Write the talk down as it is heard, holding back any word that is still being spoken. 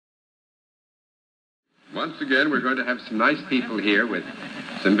Once again, we're going to have some nice people here with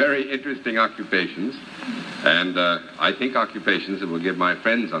some very interesting occupations. And I think occupations that will give my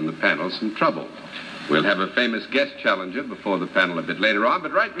friends on the panel some trouble. We'll have a famous guest challenger before the panel a bit later on.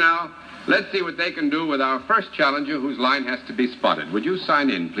 But right now, let's see what they can do with our first challenger whose line has to be spotted. Would you sign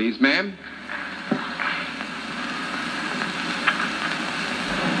in, please, ma'am?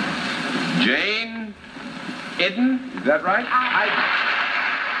 Jane Iden, is that right?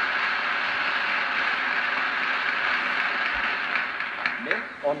 Miss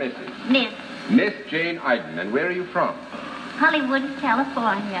or Mrs.? Miss. Miss Jane Iden. And where are you from? Hollywood,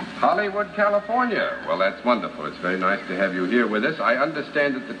 California. Hollywood, California. Well, that's wonderful. It's very nice to have you here with us. I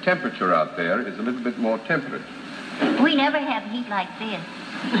understand that the temperature out there is a little bit more temperate. We never have heat like this.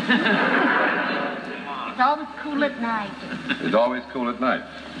 It's always cool at night. It's always cool at night.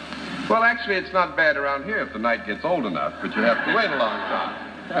 Well, actually, it's not bad around here if the night gets old enough, but you have to wait a long time.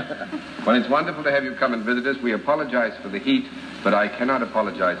 Well, it's wonderful to have you come and visit us. We apologize for the heat, but I cannot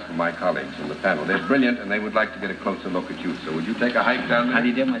apologize for my colleagues on the panel. They're brilliant, and they would like to get a closer look at you. So would you take a hike down there? How do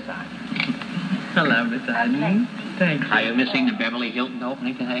you do, Miss Iden? Hello, Miss Iden. Thanks. Are you missing the Beverly Hilton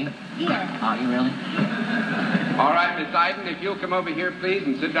opening today? Yes. Are you really? All right, Miss Iden, if you'll come over here, please,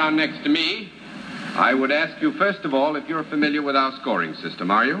 and sit down next to me. I would ask you, first of all, if you're familiar with our scoring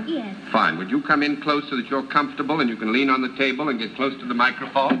system, are you? Yes. Fine. Would you come in close so that you're comfortable and you can lean on the table and get close to the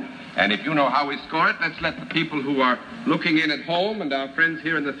microphone? And if you know how we score it, let's let the people who are looking in at home and our friends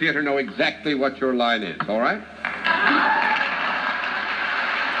here in the theater know exactly what your line is, all right?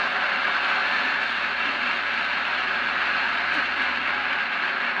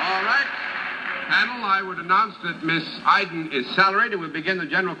 All right. Panel, I would announce that Miss Iden is salaried, and we'll begin the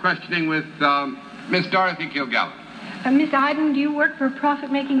general questioning with Miss Dorothy Kilgallen. Miss Iden, do you work for a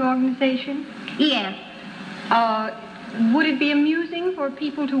profit-making organization? Yes. Would it be amusing for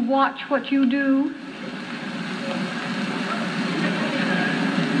people to watch what you do?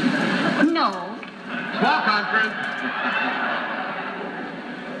 No. Small conference.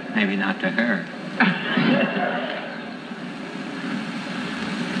 Maybe not to her.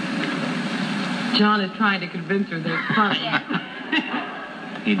 John is trying to convince her that it's funny.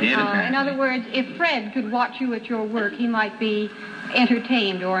 He did, In other words, if Fred could watch you at your work, he might be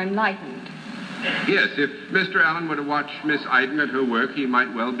entertained or enlightened. Yes, if Mr. Allen were to watch Miss Iden at her work, he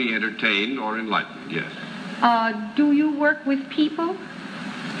might well be entertained or enlightened, yes. Do you work with people?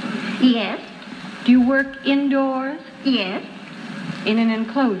 Yes. Do you work indoors? Yes. In an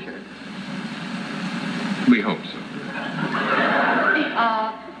enclosure? We hope so.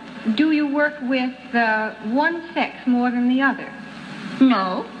 Do you work with one sex more than the other?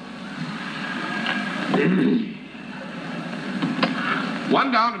 No.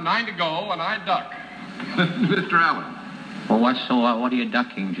 One down and 9 to go, and I duck. Mr. Allen. Well, what are you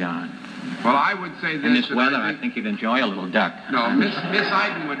ducking, John? Well, I would say this... In this weather, I think you'd enjoy a little duck. No, Miss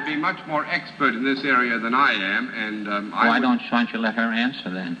Iden would be much more expert in this area than I am, and why don't you let her answer,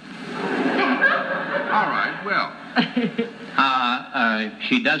 then? All right, well...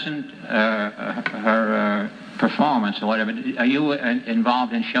 She doesn't... her performance or whatever... Are you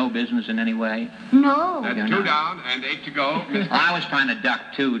involved in show business in any way? No. That's 2 down and 8 to go. Well, I was trying to duck,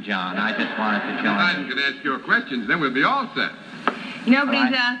 too, John. I just wanted to join. Miss Iden can ask your questions, then we'll be all set.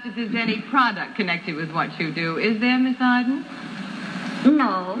 Nobody's asked if there's any product connected with what you do. Is there, Miss Iden?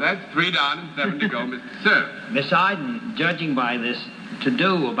 No. That's 3 down and 7 to go, Mr. Cerf. Miss Iden, judging by this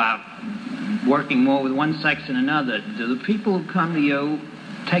to-do about working more with one sex than another, do the people who come to you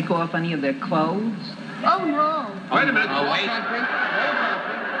take off any of their clothes? Oh, no. Wait a minute. Oh, wait.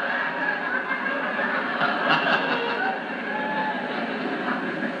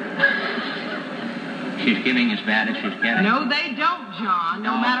 She's giving as bad as she's getting. No, they don't, John,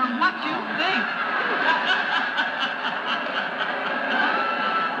 no matter what you think.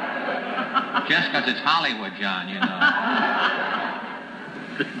 Just because it's Hollywood, John, you know.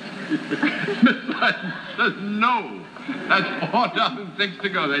 Miss Iden says no. That's 4 down and 6 to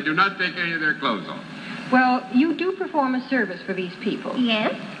go. They do not take any of their clothes off. Well, you do perform a service for these people.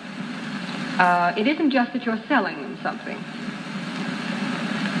 Yes. It isn't just that you're selling them something.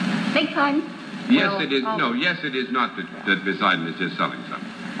 Big pardon? Yes, it is. No, yes, it is not that Miss Iden is just selling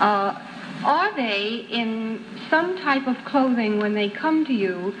something. Are they in some type of clothing when they come to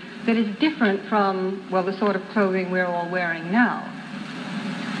you that is different from, well, the sort of clothing we're all wearing now?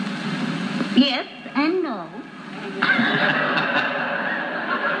 Yes and no.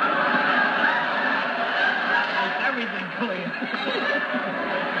 Everything clear.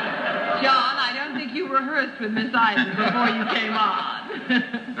 John, I don't think you rehearsed with Miss Iden before you came on.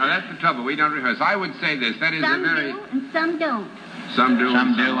 Now, that's the trouble. We don't rehearse. I would say this. That is Some a very... do and some don't. Some do.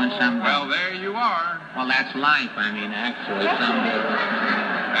 Some do and some don't. Well, there you are. Well, that's life. I mean, actually, some do.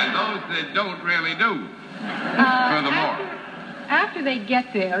 And those that don't really do. Furthermore. After they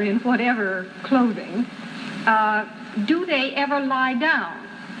get there in whatever clothing, do they ever lie down?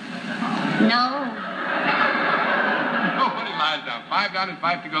 No. Nobody lies down. 5 down and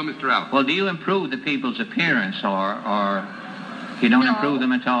 5 to go, Mr. Allen. Well, do you improve the people's appearance, or you don't improve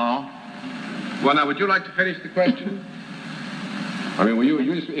them at all? Well, now, would you like to finish the question? I mean, will you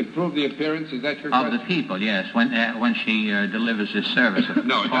improve the appearance? Is that your question? Of the people, yes. When she delivers this service.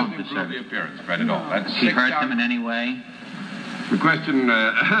 No, it doesn't improve the appearance, Fred, at all. That's she hurt them in any way? The question,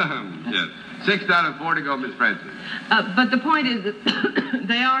 yes. 6 down and 4 to go, Miss Francis. But the point is that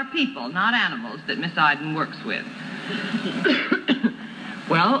they are people, not animals, that Miss Iden works with.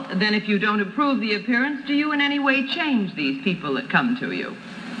 Well, then if you don't improve the appearance, do you in any way change these people that come to you?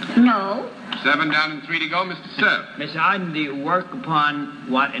 No. 7 down and 3 to go, Mr. Cerf. Miss Iden, do you work upon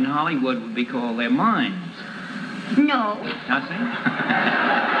what in Hollywood would be called their minds? No. Nothing?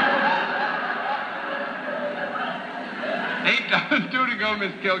 8 down and 2 to go,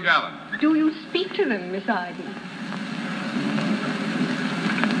 Miss Kilgallen. Do you speak to them, Miss Iden?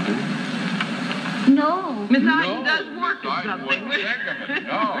 No. Miss Iden does work at something.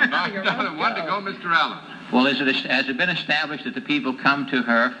 No, 9 down and 1 to go, Mr. Allen. Well, has it been established that the people come to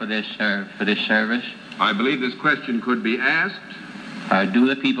her for this service? I believe this question could be asked. Do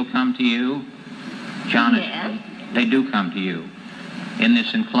the people come to you? John, Yes. They do come to you in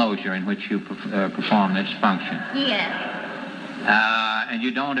this enclosure in which you perform this function. Yes. And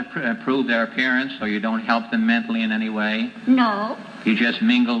you don't improve their appearance, or you don't help them mentally in any way? No. You just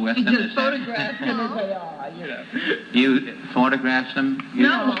mingle with them? Just photograph them as they are, you know. You photograph them?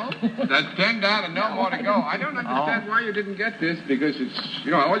 No. That's 10 down and no more to go. I don't understand why you didn't get this, because it's,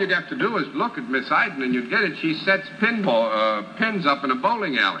 all you'd have to do is look at Miss Iden and you'd get it. She sets pins up in a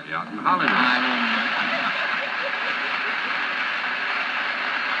bowling alley out in Hollywood.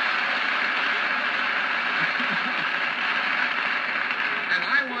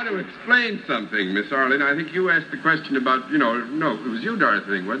 To explain something, Miss Arlene. I think you asked the question about, no, it was you,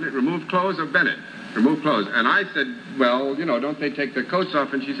 Dorothy, wasn't it? Remove clothes or Bennett? Remove clothes. And I said, well, don't they take their coats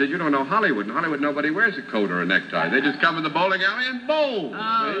off? And she said, you don't know Hollywood. In Hollywood, nobody wears a coat or a necktie. They just come in the bowling alley and bowl.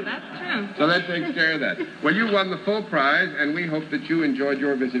 Oh, that's true. So that takes care of that. Well, you won the full prize, and we hope that you enjoyed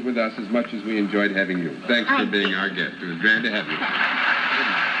your visit with us as much as we enjoyed having you. Thanks for being our guest. It was grand to have you.